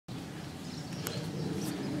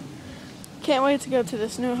can't wait to go to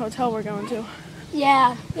this new hotel we're going to.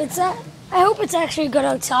 Yeah, I hope it's actually a good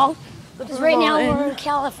hotel. Because right now we're in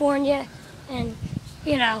California, and,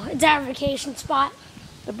 you know, it's our vacation spot.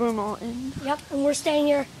 The Broomall Inn. Yep, and we're staying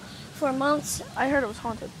here for months. I heard it was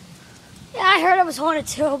haunted. Yeah, I heard it was haunted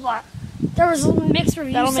too, but there was mixed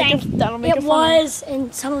reviews saying it was,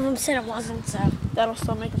 and some of them said it wasn't, so. That'll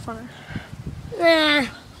still make it funner. Nah.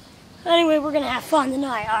 Anyway, we're going to have fun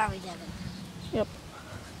tonight, aren't we, Devin? Yep.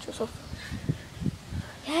 Joseph.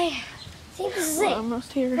 Okay, I think this is it.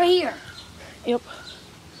 Almost here. Right here. Yep.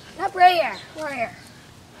 Up right here. Right here.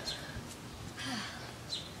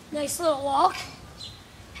 Nice little walk.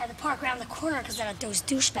 Had to park around the corner because there are those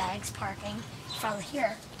douchebags parking in front of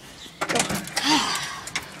here.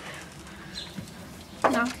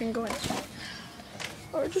 Now I can go in.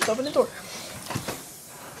 Or just open the door.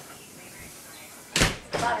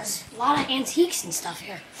 There's a lot of antiques and stuff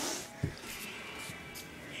here.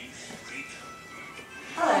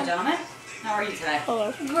 Hello, gentlemen. How are you today?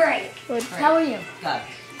 Hello. Great. Good. How are you?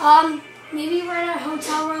 Good. Maybe rent a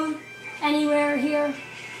hotel room anywhere here?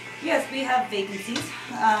 Yes, we have vacancies.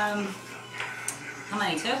 How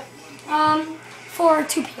many, 2? For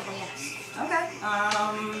 2 people, yes. Okay.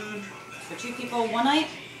 For 2 people, 1 night?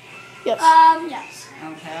 Yes. Yes.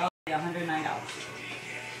 Okay, I'll pay $109.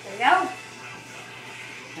 There you go.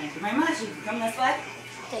 Thank you very much. You can come this way.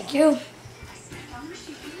 Thank you.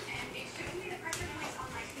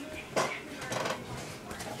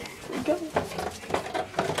 Here we go.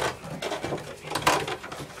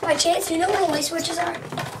 By chance, do you know where the light switches are?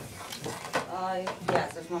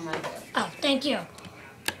 Yes, there's one right there. Oh, thank you.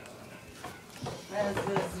 This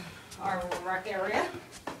is our rec area.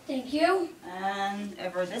 Thank you. And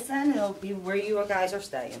over this end, it'll be where you guys are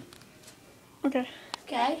staying. Okay.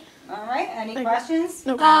 Okay. All right. Any questions?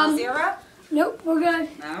 Nope. 0? Nope, we're good.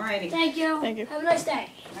 All righty. Thank you. Thank you. Have a nice day.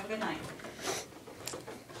 Have a good night.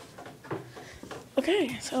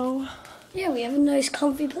 Okay, so Yeah, we have a nice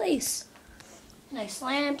comfy place. Nice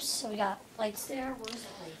lamps. So we got lights there. Where's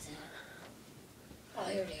the lights at? Oh,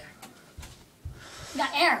 here they are. We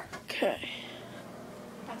got air. okay.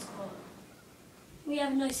 That's cool. We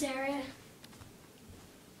have a nice area.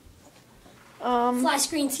 Flat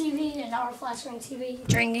screen TV, another flat screen TV.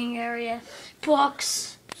 Drinking area.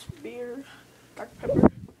 Books. Beer, Dr. Pepper,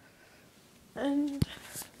 and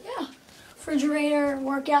Yeah. Refrigerator,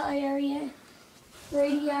 workout area,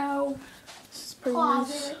 radio, springs.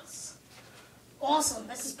 closets. Awesome.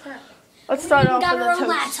 This is perfect. Let's start off We got with our a own toast.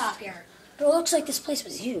 laptop here. But it looks like this place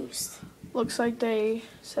was used. Looks like they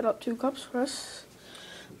set up 2 cups for us.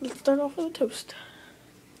 Let's start off with a toast.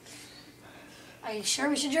 Are you sure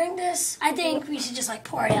we should drink this? I think we should just like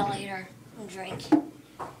pour it out later and drink.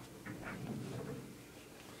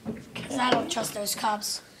 Because I don't trust those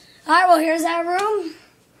cups. Alright, well here's our room.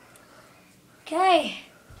 Okay.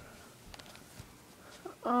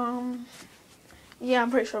 Yeah, I'm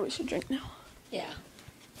pretty sure we should drink now. Yeah.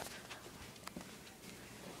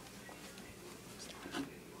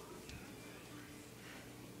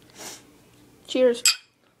 Cheers.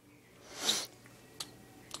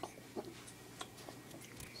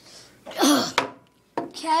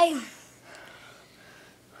 Okay.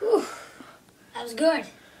 Whew. That was good.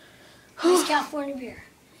 Nice California beer.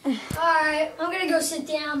 Alright, I'm gonna go sit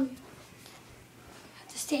down at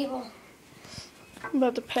this table. I'm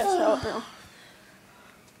about to pass out now.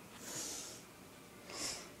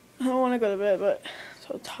 I don't want to go to bed, but I'm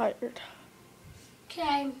so tired.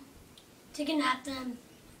 Okay. Take a nap then.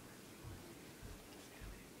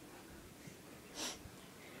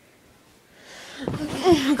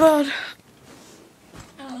 Oh my god.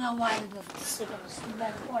 I don't know why we go to sleep on this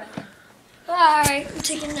bed. Whatever. Alright, I'm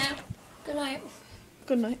taking a nap. Good night.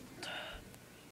 Good night.